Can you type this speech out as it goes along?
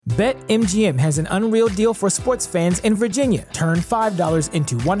BetMGM has an unreal deal for sports fans in Virginia. Turn $5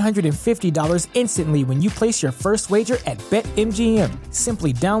 into $150 instantly when you place your first wager at BetMGM.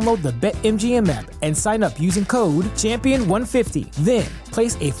 Simply download the BetMGM app and sign up using code Champion150. Then,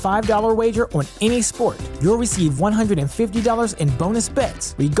 place a $5 wager on any sport. You'll receive $150 in bonus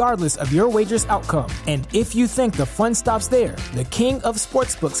bets, regardless of your wager's outcome. And if you think the fun stops there, the King of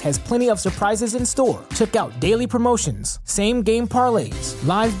Sportsbooks has plenty of surprises in store. Check out daily promotions, same-game parlays,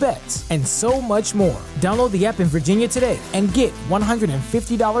 live bets, and so much more. Download the app in Virginia today and get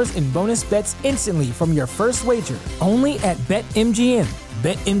 $150 in bonus bets instantly from your first wager. Only at BetMGM.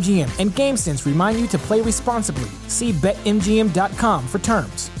 BetMGM and GameSense remind you to play responsibly. See BetMGM.com for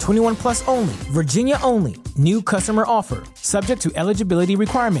terms. 21 plus only. Virginia only. New customer offer. Subject to eligibility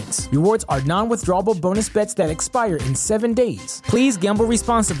requirements. Rewards are non-withdrawable bonus bets that expire in 7 days. Please gamble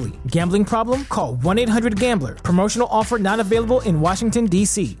responsibly. Gambling problem? Call 1-800-GAMBLER. Promotional offer not available in Washington,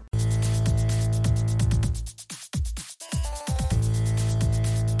 D.C.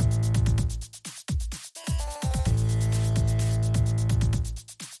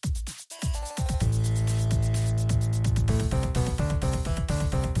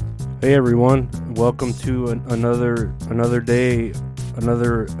 Hey everyone, welcome to another day,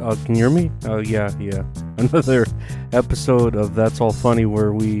 can you hear me? Oh yeah, another episode of That's All Funny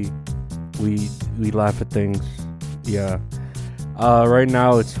where we laugh at things, yeah. Right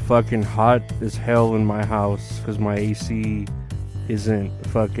now it's fucking hot as hell in my house because my AC isn't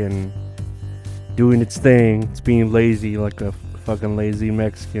fucking doing its thing. It's being lazy like a fucking lazy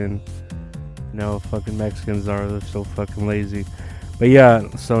Mexican. No, fucking Mexicans they're so fucking lazy. But yeah,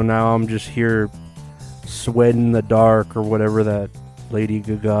 so now I'm just here sweating in the dark or whatever that Lady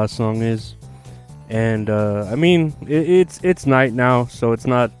Gaga song is. And I mean, it's night now, so it's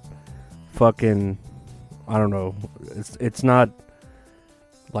not fucking, I don't know, it's not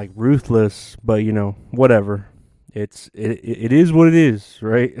like ruthless, but you know, whatever. It is what it is,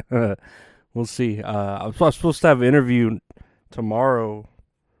 right? We'll see. I'm supposed to have an interview tomorrow.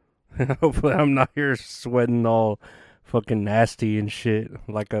 Hopefully I'm not here sweating all fucking nasty and shit,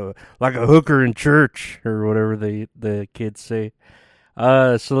 like a hooker in church or whatever the kids say.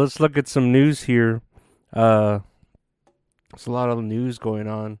 So let's look at some news here. There's a lot of news going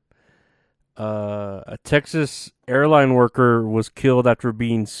on. A Texas airline worker was killed after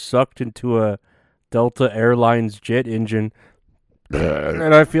being sucked into a Delta Airlines jet engine.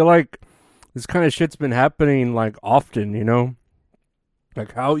 And I feel like this kind of shit's been happening like often, you know?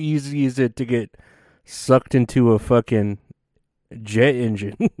 Like how easy is it to get sucked into a fucking jet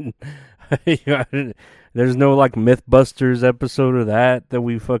engine? There's no like Mythbusters episode of that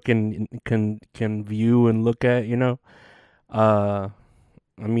we fucking can view and look at, you know. I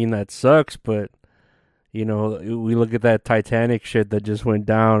mean that sucks, but you know, we look at that Titanic shit that just went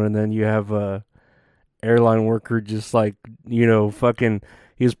down, and then you have a airline worker just like, you know, fucking,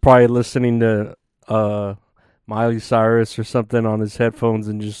 he was probably listening to Miley Cyrus or something on his headphones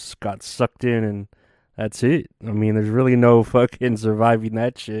and just got sucked in, and that's it. I mean, there's really no fucking surviving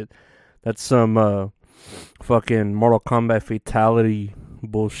that shit. That's some fucking Mortal Kombat fatality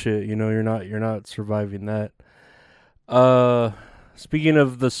bullshit. You know, you're not surviving that. Speaking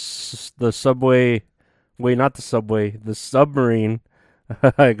of the subway, wait, not the subway, the submarine.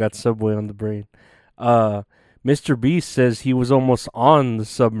 I got Subway on the brain. Mr. Beast says he was almost on the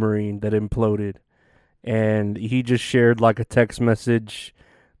submarine that imploded, and he just shared like a text message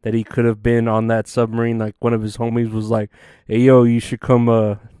that he could have been on that submarine. Like one of his homies was like, "Hey yo, you should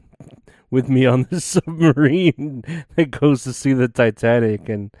come with me on this submarine that goes to see the Titanic."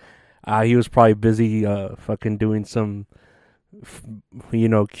 And he was probably busy fucking doing some you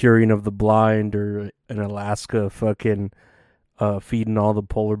know, curing of the blind, or in Alaska fucking feeding all the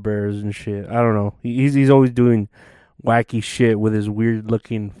polar bears and shit. I don't know. He's always doing wacky shit with his weird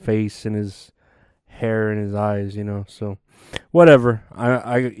looking face and his hair and his eyes, you know. So whatever.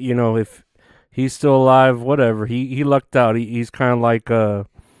 I you know, if he's still alive, whatever. He lucked out. He's kind of like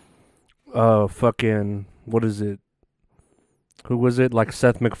fucking, what is it? Who was it? Like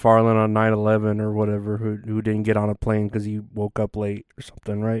Seth MacFarlane on 9/11 or whatever, who didn't get on a plane because he woke up late or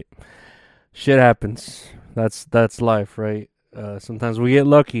something, right? Shit happens. That's life, right? Sometimes we get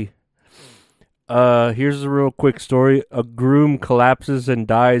lucky. Here's a real quick story. A groom collapses and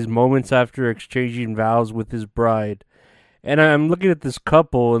dies moments after exchanging vows with his bride. And I'm looking at this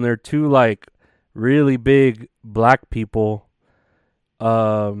couple, and they're two like really big black people.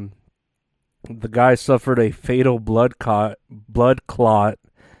 The guy suffered a fatal blood clot.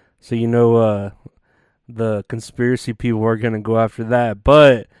 So you know the conspiracy people are gonna go after that.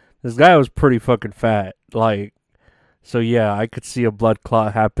 But this guy was pretty fucking fat. Like, So yeah, I could see a blood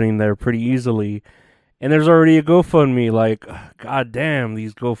clot happening there pretty easily. And there's already a GoFundMe. Like, god damn,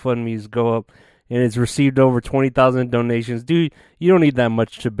 these GoFundMes go up, and it's received over 20,000 donations. Dude, you don't need that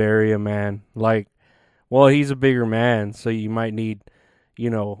much to bury a man. Like, well, he's a bigger man, so you might need,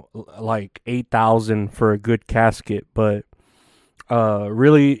 like 8,000 for a good casket. But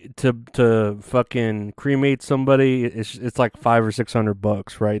really, to fucking cremate somebody, it's like $500 or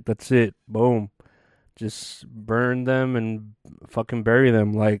 $600, right? That's it. Boom. Just burn them and fucking bury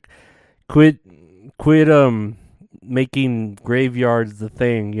them. Like, quit making graveyards the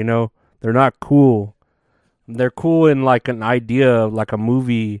thing, They're not cool. They're cool in like an idea of like a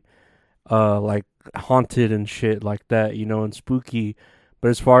movie, like haunted and shit like that, and spooky. But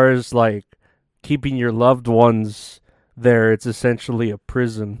as far as like keeping your loved ones there, it's essentially a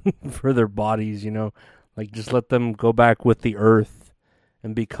prison for their bodies, Like, just let them go back with the earth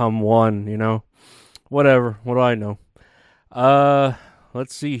and become one, Whatever. What do I know?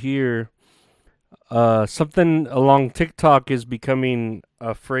 Let's see here. Something along TikTok is becoming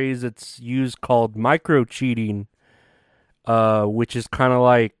a phrase that's used called micro cheating, which is kind of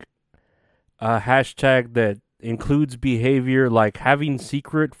like a hashtag that includes behavior like having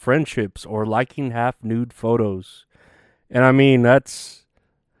secret friendships or liking half nude photos. And I mean, that sounds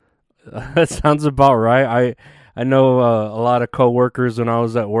about right. I know a lot of coworkers when I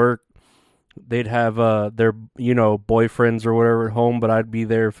was at work. They'd have their boyfriends or whatever at home, but I'd be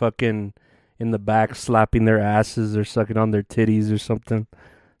there fucking in the back slapping their asses or sucking on their titties or something.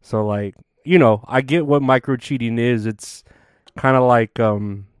 So like, I get what micro cheating is. It's kind of like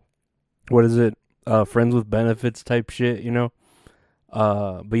what is it? Friends with benefits type shit,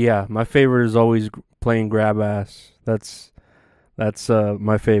 But yeah, my favorite is always playing grab ass. That's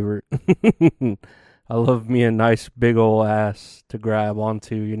my favorite. I love me a nice big old ass to grab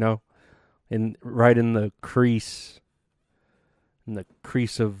onto, right in the crease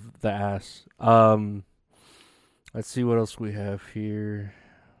of the ass. Let's see what else we have here.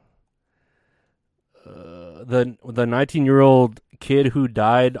 The 19-year-old kid who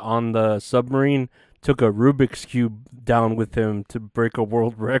died on the submarine took a Rubik's Cube down with him to break a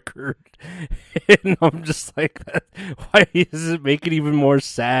world record. And I'm just like, why does it make it even more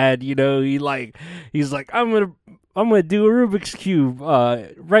sad? He's like, I'm gonna do a Rubik's Cube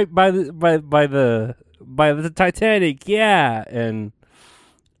right by the Titanic, yeah. And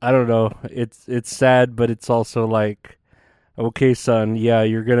I don't know, it's sad, but it's also like, okay, son, yeah,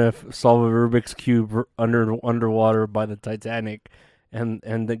 you're gonna solve a Rubik's Cube underwater by the Titanic, and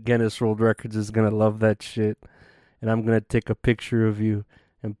the Guinness World Records is gonna love that shit, and I'm gonna take a picture of you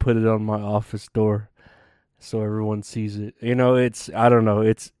and put it on my office door so everyone sees it. I don't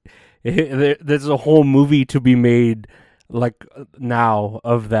know, there's a whole movie to be made like now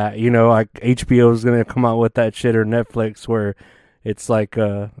of that, like HBO is gonna come out with that shit, or Netflix, where it's like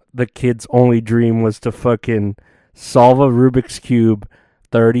the kid's only dream was to fucking solve a Rubik's Cube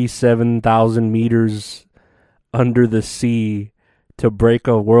 37,000 meters under the sea to break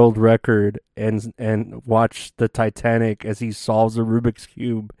a world record, and watch the Titanic as he solves a Rubik's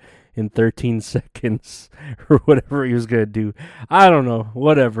Cube in 13 seconds or whatever he was going to do. I don't know.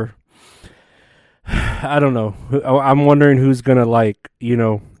 Whatever. I don't know. I'm wondering who's going to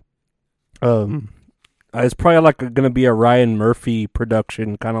it's probably like going to be a Ryan Murphy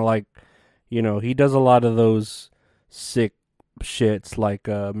production, kind of like, he does a lot of those sick shits like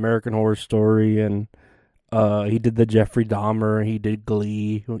American Horror Story, and he did the Jeffrey Dahmer, he did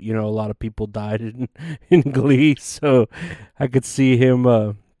Glee. A lot of people died in Glee, so I could see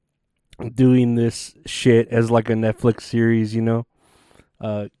him doing this shit as like a Netflix series,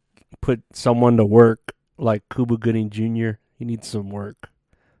 put someone to work like Cuba Gooding Jr. He needs some work.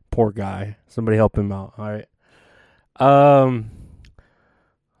 Poor guy. Somebody help him out. All right.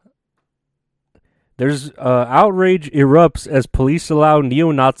 There's outrage erupts as police allow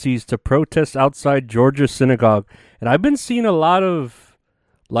neo-Nazis to protest outside Georgia synagogue. And I've been seeing a lot of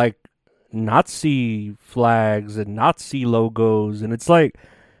like Nazi flags and Nazi logos, and it's like,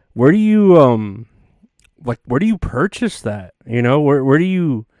 where do you purchase that?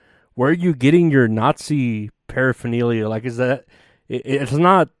 Where are you getting your Nazi paraphernalia? Like, is that it's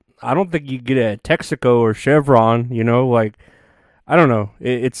not, I don't think you get it at Texaco or Chevron, like, I don't know.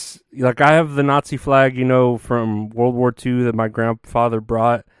 It's like, I have the Nazi flag, from World War II that my grandfather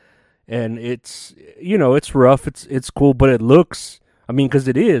brought, and it's, it's rough, it's cool, but it looks, because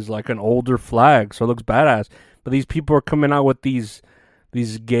it is like an older flag, so it looks badass. But these people are coming out with these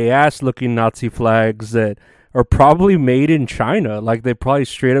gay ass looking Nazi flags that are probably made in China. Like, they probably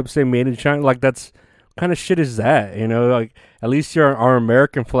straight up say made in China. Like, that's, what kind of shit is that? Like, at least our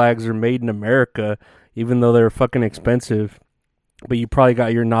American flags are made in America. even though they're fucking expensive. But you probably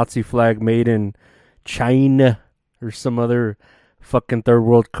got your Nazi flag made in China or some other fucking third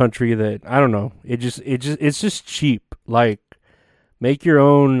world country that, I don't know. It's just cheap. Like, make your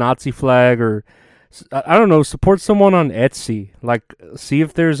own Nazi flag, or I don't know, support someone on Etsy. Like, see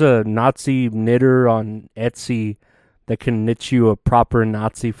if there's a Nazi knitter on Etsy that can knit you a proper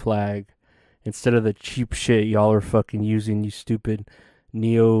Nazi flag instead of the cheap shit y'all are fucking using, you stupid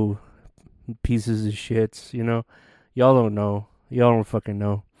neo pieces of shits, you know? Y'all don't know. Y'all don't fucking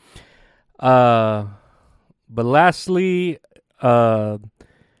know. But lastly on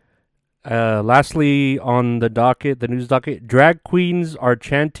the docket, the news docket, drag queens are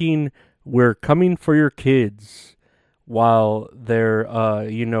chanting, "We're coming for your kids," while they're,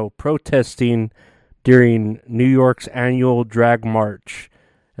 protesting during New York's annual drag march.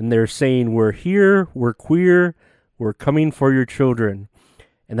 And they're saying, "We're here, we're queer, we're coming for your children."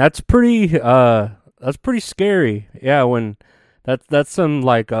 And that's pretty scary. Yeah, when that's some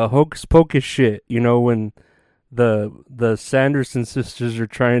like hocus pocus shit, you know, when the Sanderson sisters are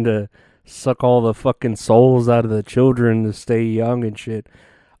trying to suck all the fucking souls out of the children to stay young and shit.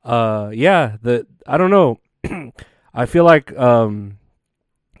 I don't know. I feel like the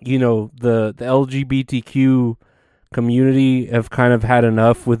LGBTQ community have kind of had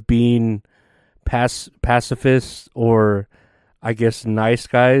enough with being pacifists, or I guess nice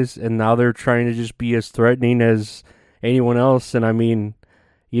guys, and now they're trying to just be as threatening as anyone else. And I mean,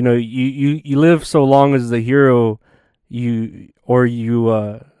 you know, you live so long as the hero, you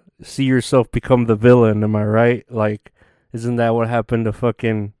see yourself become the villain. Am I right? Like, isn't that what happened to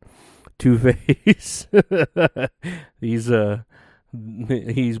fucking Two-Face? He's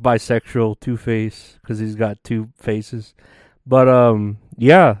bisexual, Two-Face, because he's got two faces. But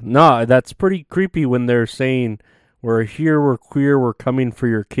that's pretty creepy when they're saying, "We're here, we're queer, we're coming for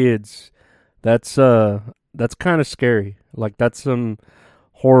your kids." That's kind of scary. Like, that's some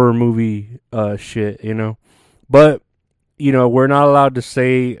horror movie shit, you know. But you know, we're not allowed to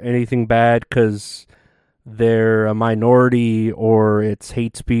say anything bad because they're a minority, or it's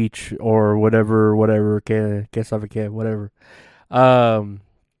hate speech, or whatever. Whatever.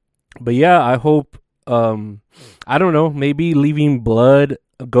 But yeah, I hope, I don't know, maybe leaving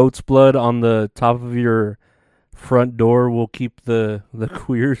goat's blood on the top of your front door will keep the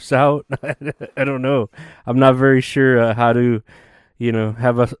queers out. I don't know. I'm not very sure how to,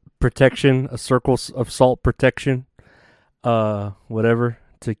 have a circle of salt protection, whatever,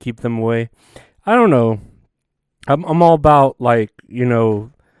 to keep them away. I don't know. I'm all about, like,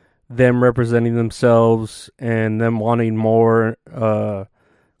 them representing themselves and them wanting more,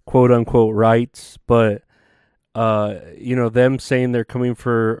 quote unquote rights, but, them saying they're coming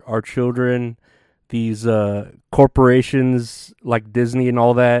for our children, these, corporations like Disney and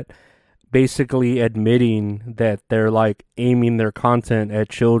all that, basically admitting that they're like aiming their content at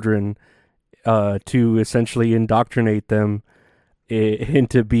children, to essentially indoctrinate them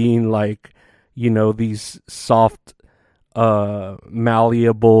into being like, these soft,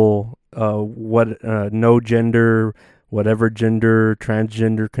 malleable, no gender, whatever gender,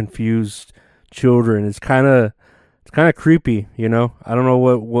 transgender, confused children. It's kind of creepy, I don't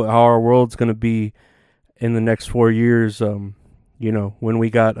know how our world's gonna be in the next 4 years. When we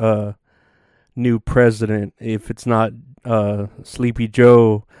got a new president, if it's not Sleepy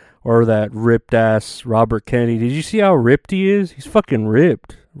Joe or that ripped ass Robert Kennedy. Did you see how ripped he is? He's fucking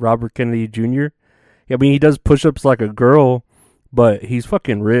ripped, Robert Kennedy Jr. I mean, he does push-ups like a girl, but he's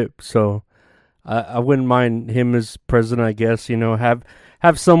fucking ripped. So I wouldn't mind him as president, I guess.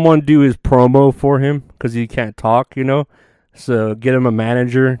 Have someone do his promo for him because he can't talk. So get him a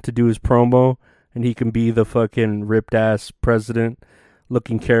manager to do his promo, and he can be the fucking ripped ass president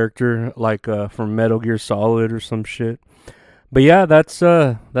looking character, like from Metal Gear Solid or some shit. But yeah, that's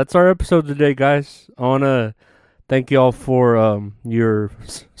our episode today, guys. I want to thank y'all for your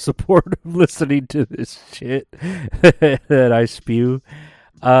support of listening to this shit that I spew.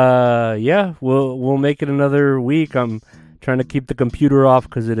 We'll make it another week. I'm trying to keep the computer off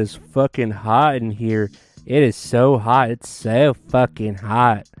because it is fucking hot in here. It is so hot. It's so fucking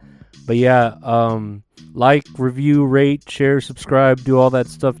hot. But yeah, like, review, rate, share, subscribe, do all that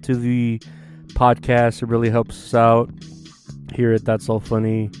stuff to the podcast. It really helps us out here at That's All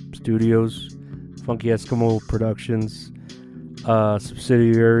Funny Studios, Funky Eskimo Productions,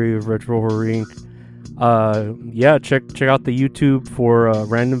 subsidiary of Retro Horror Inc. Check out the YouTube for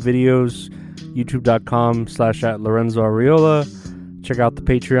random videos, youtube.com/@LorenzoAriola. Check out the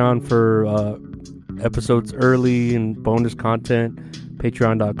Patreon for episodes early and bonus content,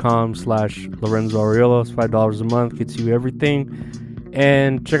 patreon.com/LorenzoAriola. It's $5 a month, gets you everything.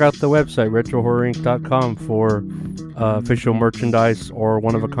 And check out the website, retrohorrorinc.com, for official merchandise or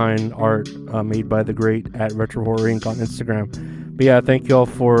one-of-a-kind art made by the great at Retro Horror Inc. on Instagram. But yeah, thank you all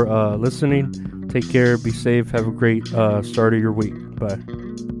for listening. Take care, be safe, have a great start of your week. Bye.